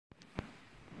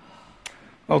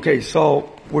Okay,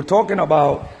 so we're talking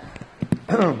about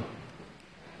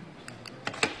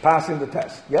passing the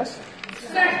test, yes?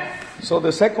 Yes. So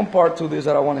the second part to this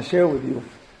that I want to share with you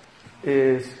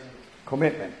is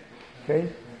commitment,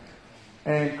 okay?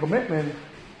 And commitment,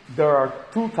 there are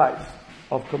two types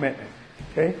of commitment,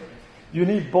 okay? You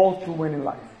need both to win in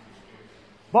life.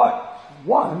 But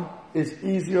one is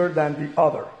easier than the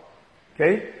other,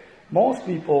 okay? Most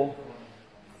people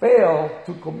fail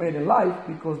to commit in life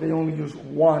because they only use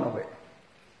one of it.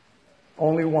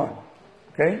 Only one,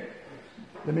 okay?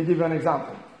 Let me give you an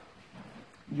example.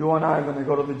 You and I are going to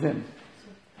go to the gym.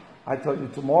 I tell you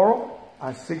tomorrow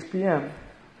at 6 p.m.,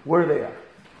 we're there.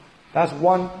 That's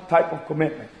one type of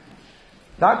commitment.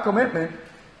 That commitment,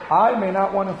 I may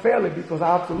not want to fail it because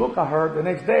I have to look at her the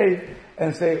next day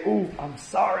and say, ooh, I'm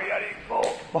sorry I didn't go.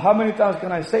 But how many times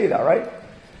can I say that, right?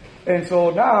 And so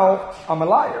now I'm a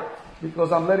liar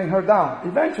because I'm letting her down.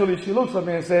 Eventually she looks at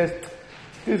me and says,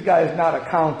 this guy is not a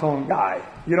count-on guy.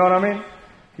 You know what I mean?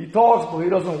 He talks, but he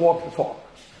doesn't walk the talk.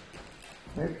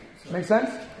 Make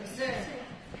sense? Yes.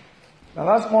 Now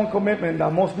that's one commitment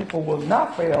that most people will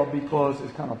not fail because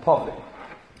it's kind of public.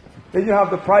 Then you have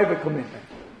the private commitment.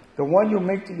 The one you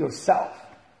make to yourself.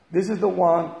 This is the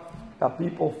one that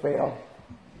people fail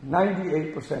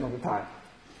 98% of the time.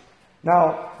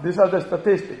 Now, these are the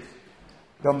statistics.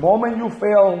 The moment you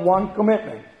fail one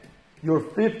commitment, you're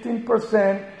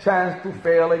 15% chance to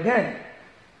fail again.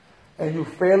 And you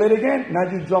fail it again, now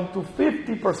you jump to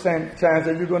 50% chance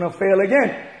that you're going to fail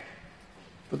again.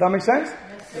 Does that make sense?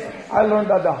 Yes. I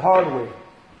learned that the hard way,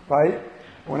 right?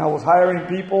 When I was hiring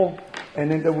people,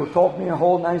 and then they would talk me a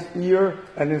whole nice year,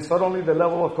 and then suddenly the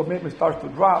level of commitment starts to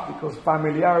drop because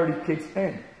familiarity kicks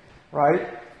in,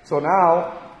 right? So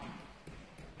now,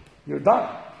 you're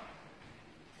done.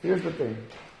 Here's the thing.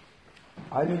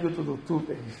 I need you to do two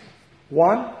things.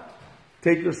 One,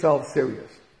 take yourself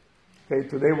serious. Okay,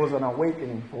 today was an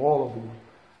awakening for all of you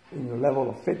in your level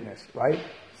of fitness, right?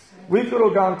 We could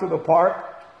have gone to the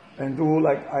park and do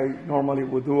like I normally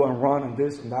would do and run and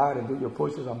this and that and do your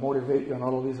pushes and motivate you and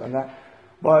all of this and that.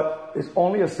 But it's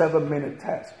only a 7-minute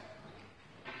test.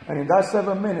 And in that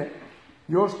 7 minutes,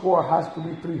 your score has to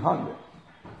be 300.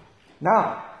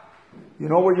 Now, you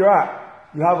know where you're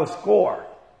at. You have a score.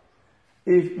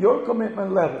 If your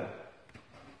commitment level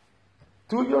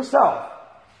to yourself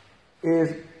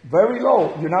is very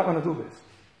low, you're not going to do this.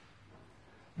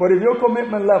 But if your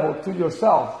commitment level to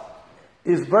yourself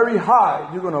is very high,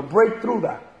 you're going to break through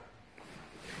that.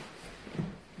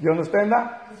 You understand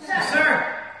that? Yes,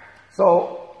 sir.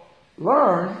 So,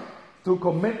 learn to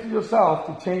commit to yourself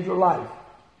to change your life.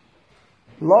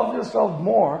 Love yourself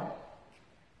more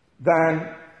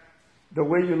than the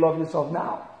way you love yourself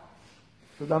now.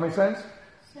 Does that make sense?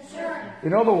 Yes, sir.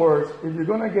 In other words, if you're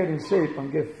going to get in shape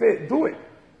and get fit, do it.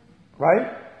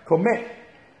 Right? Commit.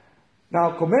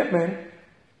 Now, commitment,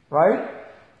 right?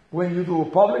 When you do a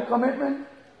public commitment,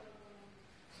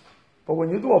 but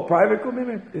when you do a private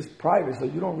commitment, it's private, so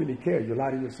you don't really care. You lie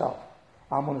to yourself.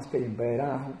 I'm going to stay in bed.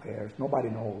 Who cares? Nobody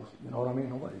knows. You know what I mean?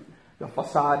 Nobody. The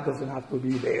facade doesn't have to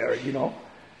be there, you know?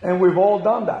 And we've all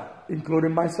done that,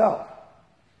 including myself.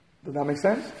 Does that make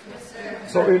sense? Yes, sir.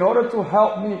 So in order to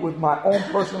help me with my own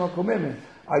personal commitment,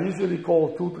 I usually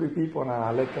call 2-3 people and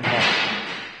I let them know.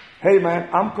 Hey man,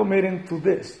 I'm committing to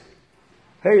this.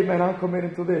 Hey man, I'm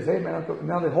committing to this. Hey man,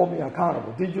 now they hold me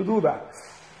accountable. Did you do that?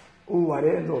 Ooh, I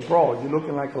didn't do it. Bro, you're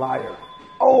looking like a liar.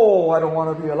 Oh, I don't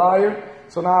want to be a liar.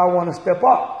 So now I want to step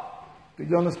up. Do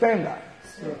you understand that?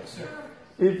 Yes, sir.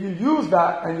 If you use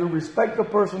that and you respect the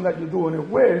person that you're doing it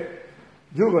with,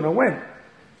 you're going to win.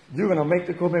 You're going to make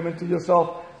the commitment to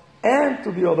yourself and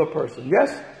to the other person.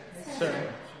 Yes? Yes,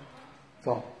 sir.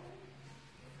 So,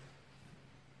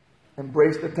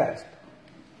 embrace the test.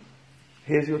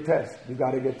 Here's your test. You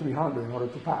got to get 300 in order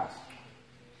to pass.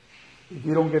 If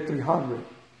you don't get 300,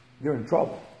 you're in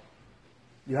trouble.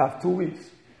 You have 2 weeks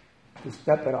to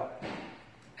step it up.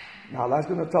 Now that's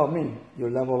going to tell me your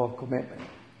level of commitment.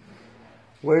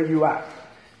 Where are you at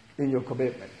in your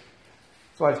commitment?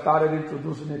 So I started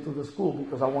introducing it to the school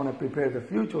because I want to prepare the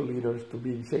future leaders to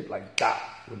be in shape like that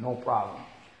with no problem.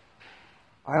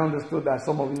 I understood that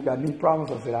some of you got knee problems.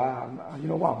 I said, you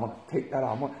know what, I'm going to take that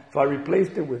out. So I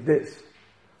replaced it with this.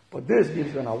 But this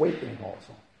gives you an awakening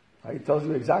also. Right? It tells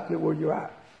you exactly where you're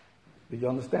at. Do you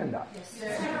understand that? Yes,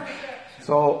 sir.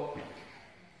 So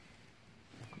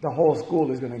the whole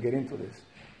school is going to get into this.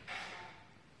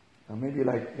 And maybe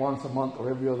like once a month or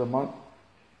every other month,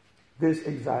 this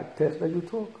exact test that you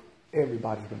took,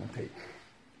 everybody's going to take.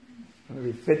 It's going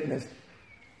to be fitness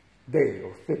day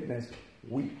or fitness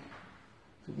week.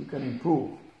 So you can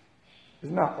improve.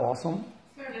 Isn't that awesome?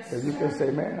 That you can say,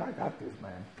 man, I got this,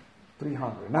 man.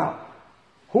 300. Now,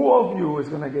 who of you is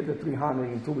going to get the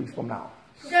 300 in 2 weeks from now?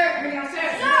 Sir. Sir.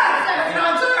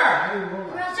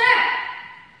 Sir.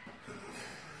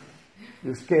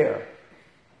 You're scared.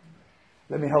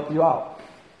 Let me help you out.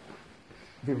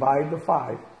 Divide the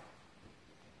 5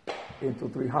 into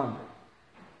 300.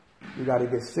 You got to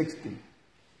get 60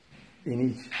 in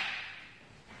each.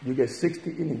 You get 60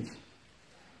 in each.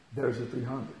 There's your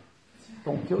 300.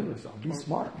 Don't kill yourself. Be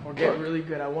smart. Or get really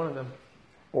good at one of them.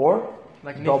 Or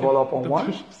Like double up on the one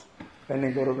pushes. and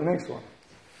then go to the next one.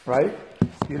 Right?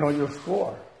 You know your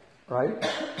score. Right?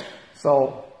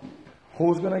 So,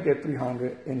 who's going to get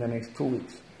 300 in the next 2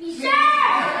 weeks?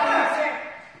 Sir.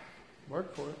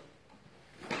 Work for it.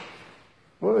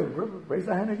 Wait, raise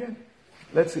the hand again.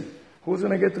 Let's see. Who's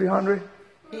going to get 300?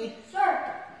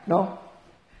 Sir. No?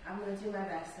 I'm going to do my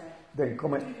best, sir. Then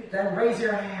commit. Then raise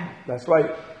your hand. That's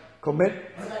right.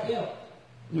 Commit. What about you?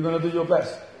 You're going to do your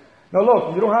best. Now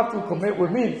look, you don't have to commit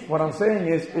with me. What I'm saying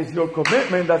is, it's your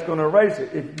commitment that's going to raise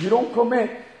it. If you don't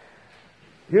commit,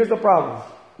 here's the problem.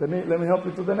 Let me help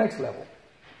you to the next level.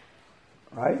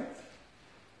 Right?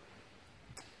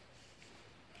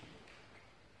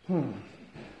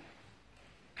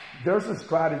 There's a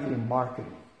strategy in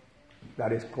marketing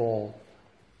that is called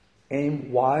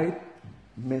aim wide,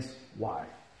 miss wide.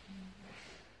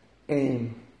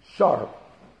 Aim sharp,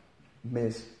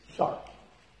 miss sharp.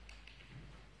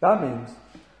 That means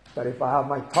that if I have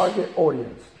my target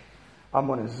audience, I'm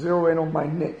going to zero in on my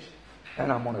niche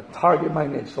and I'm going to target my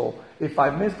niche. So if I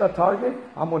miss the target,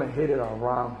 I'm going to hit it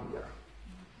around here.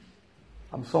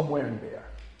 I'm somewhere in there.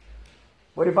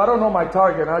 But if I don't know my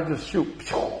target and I just shoot,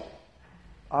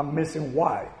 I'm missing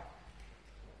wide.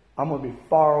 I'm going to be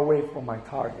far away from my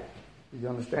target. Do you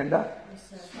understand that? Yes,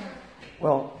 sir.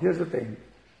 Well, here's the thing.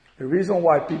 The reason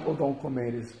why people don't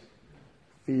commit is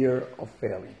fear of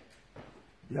failing.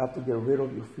 You have to get rid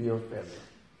of your fear of failure.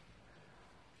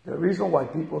 The reason why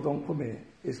people don't commit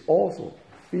is also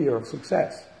fear of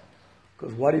success.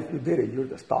 Because what if you did it? You're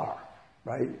the star,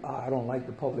 right? I don't like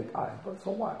the public eye, but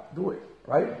so what? Do it,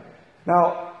 right?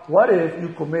 Now, what if you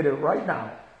committed right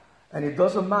now and it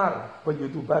doesn't matter, but you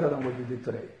do better than what you did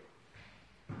today?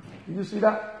 Did you see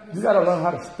that? You got to learn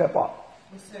how to step up.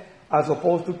 Yes, sir. As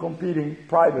opposed to competing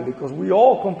privately, because we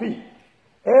all compete.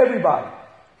 Everybody.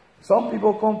 Some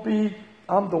people compete.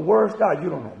 I'm the worst guy. You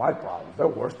don't know my problems. They're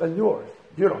worse than yours.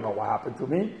 You don't know what happened to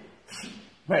me.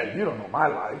 Man, you don't know my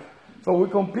life. So we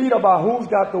compete about who's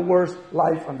got the worst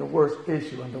life and the worst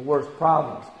issue and the worst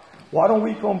problems. Why don't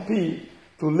we compete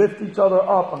to lift each other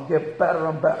up and get better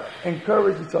and better?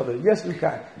 Encourage each other. Yes, we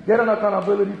can. Get an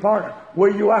accountability partner.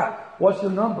 Where you at? What's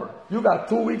your number? You got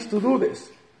 2 weeks to do this.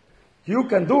 You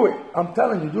can do it. I'm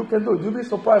telling you, you can do it. You'll be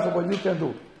surprised at what you can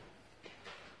do.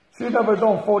 She's never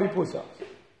done 40 push-ups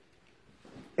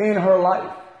in her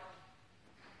life.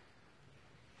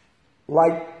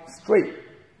 Like straight,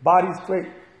 body straight.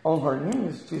 On her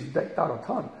knees, she's decked out a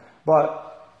ton.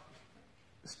 But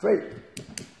straight.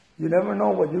 You never know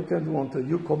what you can do until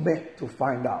you commit to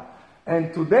find out.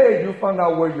 And today you found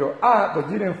out where you're at,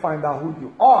 but you didn't find out who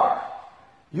you are.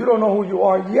 You don't know who you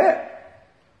are yet.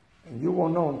 And you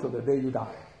won't know until the day you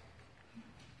die.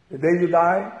 The day you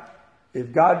die,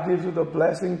 if God gives you the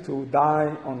blessing to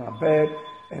die on a bed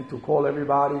and to call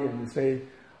everybody and you say,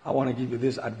 I want to give you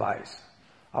this advice.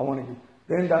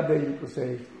 Then that day you could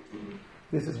say,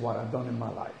 this is what I've done in my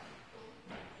life.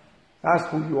 That's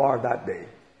who you are that day.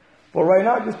 But right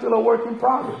now, you're still a work in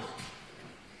progress.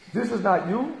 This is not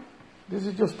you. This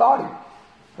is just starting.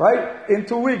 Right? In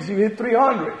 2 weeks, you hit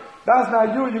 300. That's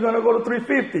not you. You're going to go to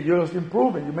 350. You're just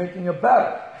improving. You're making it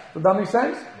better. Does that make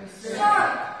sense?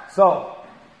 Sir. So,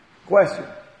 question.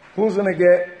 Who's going to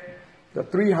get the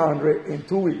 300 in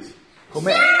 2 weeks?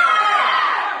 Commit.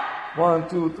 1,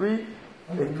 2, 3.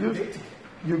 Then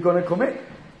you're going to commit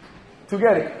to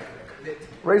get it.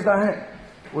 Raise that hand.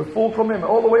 With full commitment.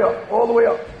 All the way up. All the way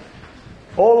up.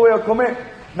 All the way up. Commit.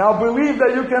 Now believe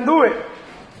that you can do it.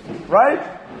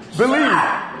 Right? Believe.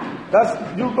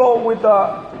 That's, you go with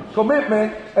the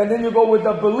commitment and then you go with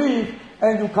the belief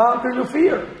and you conquer your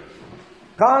fear.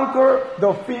 Conquer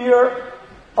the fear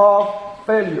of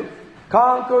failure.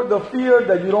 Conquer the fear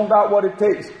that you don't got what it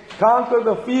takes. Conquer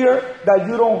the fear that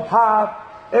you don't have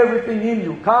everything in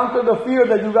you. Conquer the fear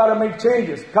that you got to make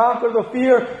changes. Conquer the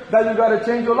fear that you got to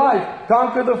change your life.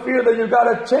 Conquer the fear that you got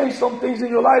to change some things in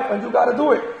your life and you got to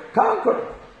do it.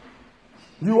 Conquer.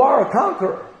 You are a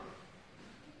conqueror.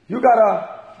 You got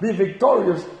to be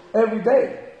victorious every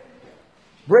day.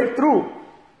 Break through.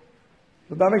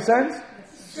 Does that make sense?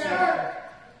 Sir.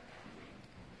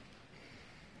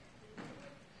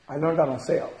 I learned that on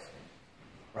sales.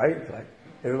 Right? It's like,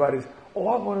 Everybody's, oh,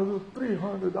 I'm going to do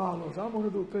 $300. I'm going to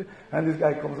do $300. And this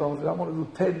guy comes on and says, I'm going to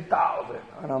do 10,000.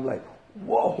 And I'm like,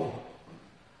 whoa.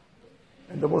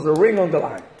 And there was a ring on the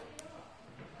line.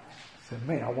 I said,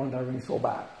 man, I want that ring so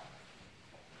bad.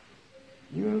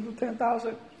 You going to do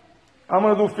 10,000? I'm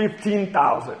going to do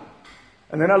 15,000.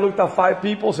 And then I looked at 5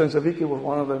 people, since Vicky was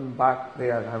one of them back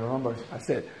there. I remember I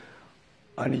said,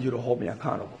 I need you to hold me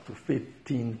accountable to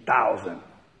 15,000.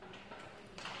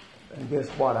 And guess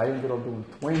what? I ended up doing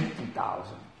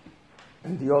 20,000.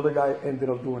 And the other guy ended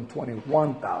up doing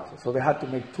 21,000. So they had to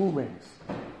make 2 rings.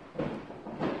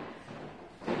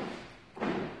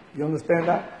 You understand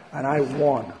that? And I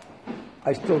won.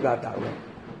 I still got that ring.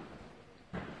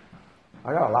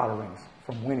 I got a lot of rings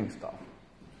from winning stuff.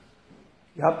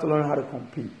 You have to learn how to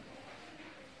compete.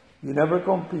 You never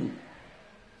compete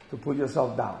to put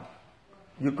yourself down.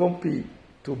 You compete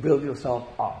to build yourself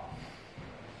up.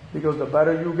 Because the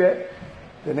better you get,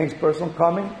 the next person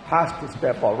coming has to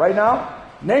step up. Right now,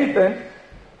 Nathan,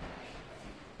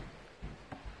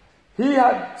 he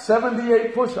had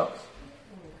 78 push-ups.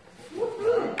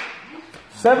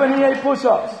 78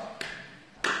 push-ups.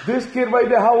 This kid right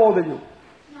there, how old are you?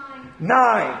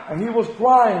 9. And he was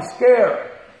crying, scared.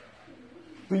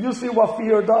 Do you see what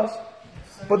fear does?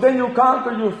 But then you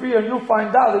conquer your fear and you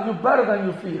find out that you're better than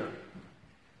your fear.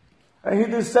 And he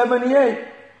did 78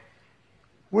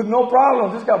 with no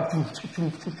problem. This guy,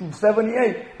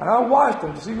 78. And I watched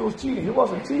him to see if he was cheating. He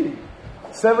wasn't cheating.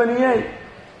 78.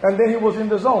 And then he was in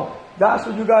the zone. That's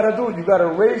what you got to do. You got to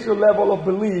raise your level of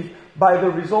belief by the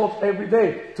results every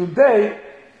day. Today,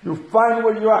 you find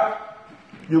where you're at.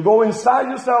 You go inside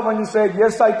yourself and you say,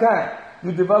 yes, I can.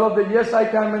 You develop the yes, I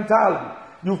can mentality.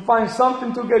 You find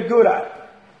something to get good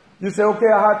at. You say, okay,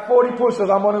 I had 40 push-ups.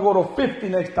 I'm going to go to 50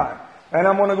 next time. And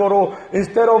I'm going to go to,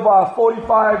 instead of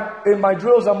 45 in my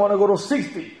drills, I'm going to go to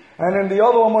 60. And then the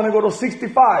other one, I'm going to go to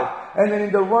 65. And then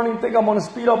in the running thing, I'm going to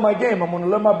speed up my game. I'm going to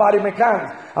learn my body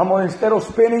mechanics. I'm going to, instead of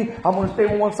spinning, I'm going to stay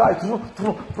on one side.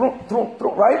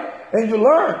 Right? And you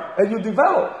learn, and you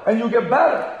develop, and you get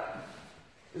better.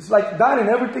 It's like that in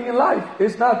everything in life.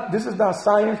 It's not, this is not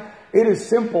science. It is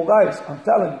simple, guys. I'm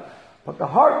telling you. But the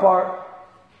hard part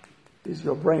is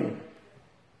your brain.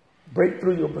 Break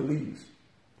through your beliefs.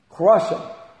 Crush them.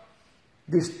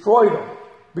 Destroy them.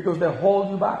 Because they hold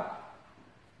you back.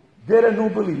 Get a new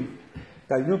belief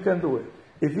that you can do it.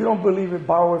 If you don't believe it,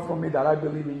 borrow it from me that I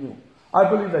believe in you. I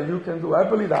believe that you can do it. I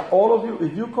believe that all of you,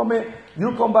 if you commit,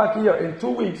 you come back here in 2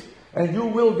 weeks and you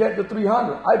will get the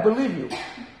 300. I believe you.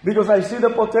 Because I see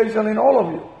the potential in all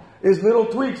of you. It's little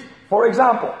tweaks. For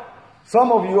example,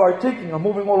 some of you are kicking and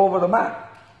moving all over the mat.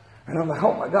 And I'm like,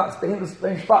 oh my God, stay in the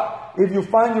same spot. If you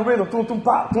find your rhythm,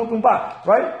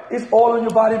 right? It's all in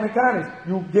your body mechanics.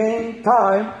 You gain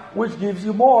time, which gives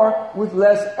you more with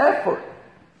less effort.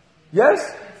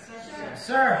 Yes? Yes,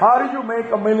 sir. How do you make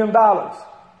 $1 million?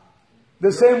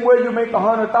 The same way you make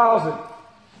 100,000.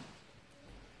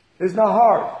 It's not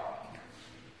hard.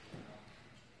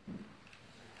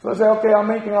 So I say, okay, I'm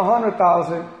making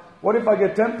 100,000. What if I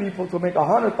get 10 people to make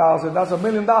 100,000? That's $1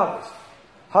 million.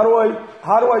 How do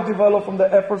I develop from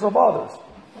the efforts of others?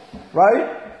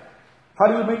 Right? How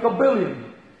do you make $1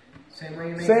 billion?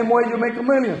 Same way you make $1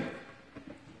 million.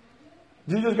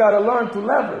 You just got to learn to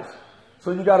leverage.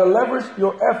 So you got to leverage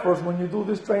your efforts when you do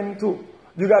this training too.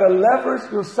 You got to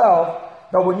leverage yourself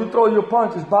that when you throw your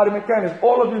punches, body mechanics,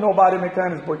 all of you know body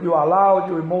mechanics, but you allow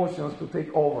your emotions to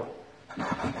take over.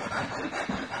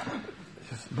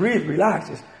 Just breathe, relax.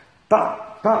 Just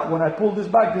when I pull this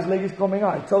back, this leg is coming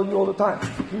out. I tell you all the time.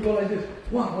 You go like this.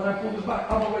 Wow, when I pull this back,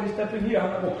 I'm already stepping here.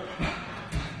 I'm going to go.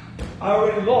 I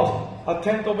already lost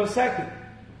 1/10 of a second.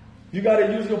 You got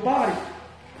to use your body.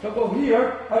 So I go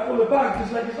here, I pull it back,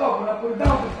 this leg is up. When I put it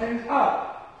down, this hand is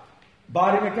out.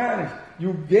 Body mechanics.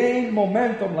 You gain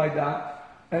momentum like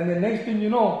that, and the next thing you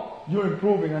know, you're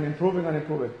improving and improving and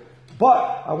improving.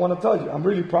 But I want to tell you, I'm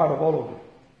really proud of all of you.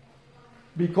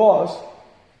 Because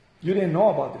you didn't know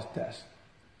about this test.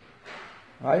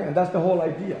 Right? And that's the whole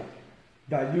idea.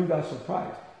 That you got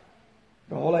surprised.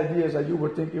 The whole idea is that you were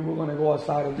thinking we're going to go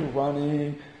outside and do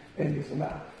running and this and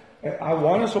that. And I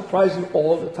want to surprise you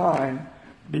all the time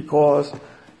because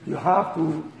you have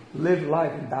to live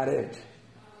life in that edge.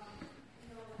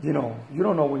 You know, you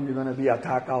don't know when you're going to be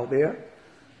attacked out there.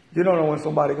 You don't know when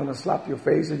somebody's going to slap your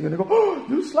face and you're going to go, oh,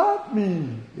 you slapped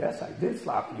me. Yes, I did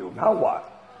slap you. Now what?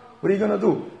 What are you going to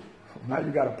do? Now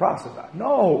you got to process that.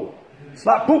 No.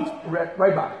 Slap, boom,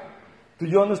 right back. Do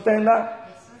you understand that?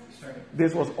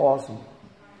 This was awesome.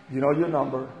 You know your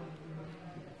number.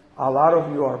 A lot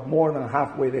of you are more than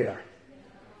halfway there.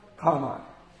 Come on.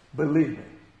 Believe me.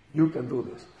 You can do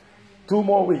this. 2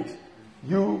 more weeks.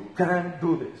 You can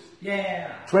do this.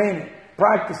 Yeah. Train it.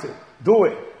 Practice it. Do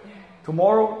it.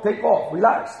 Tomorrow, take off.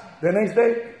 Relax. The next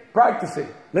day, practice it.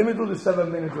 Let me do the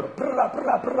 7-minute drill.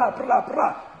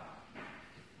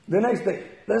 The next day,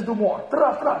 let's do more.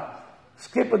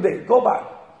 Skip a day. Go back.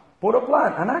 Put a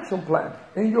plan, an action plan.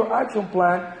 In your action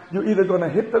plan, you're either going to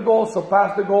hit the goal,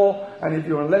 surpass the goal, and if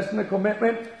you're less than the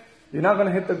commitment, you're not going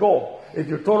to hit the goal. If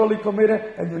you're totally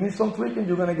committed and you need some tweaking,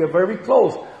 you're going to get very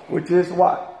close, which is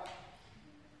what?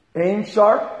 Aim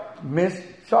sharp, miss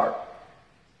sharp.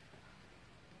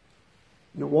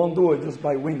 You won't do it just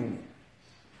by winging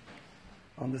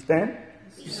it. Understand?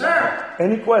 Yes, sir.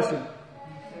 Any question?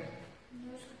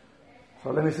 So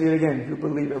let me see it again. If you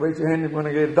believe it, raise your hand. You're going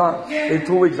to get it done. In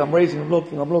 2 weeks, I'm raising, I'm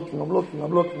looking.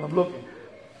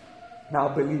 Now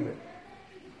believe it.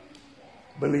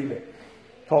 Believe it.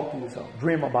 Talk to yourself.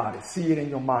 Dream about it. See it in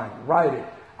your mind. Write it.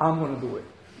 I'm going to do it.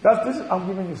 I'm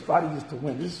giving you strategies to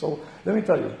win. This is so. Let me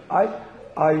tell you. I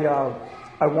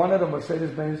wanted a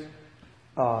Mercedes-Benz,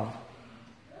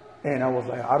 and I was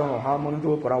like, I don't know how I'm going to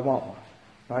do it, but I want one,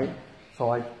 right? So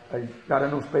I got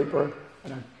a newspaper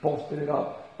and I posted it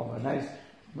up on a nice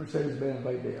Mercedes-Benz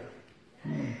right there.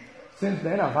 Since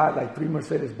then, I've had like 3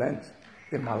 Mercedes-Benz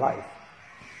in my life.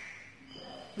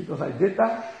 Because I did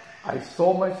that, I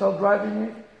saw myself driving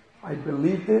it, I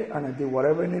believed it, and I did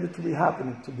whatever needed to be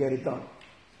happening to get it done.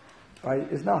 Right?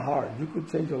 It's not hard. You could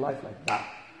change your life like that.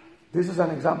 This is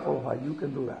an example of how you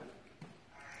can do that.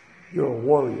 You're a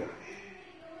warrior.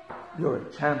 You're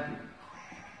a champion.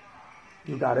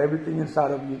 You got everything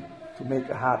inside of you to make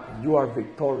it happen. You are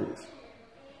victorious.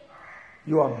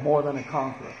 You are more than a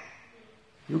conqueror.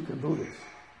 You can do this.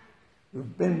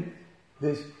 You've been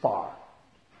this far.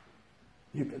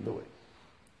 You can do it.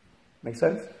 Make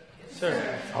sense? Yes,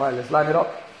 sir. All right, let's line it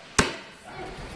up.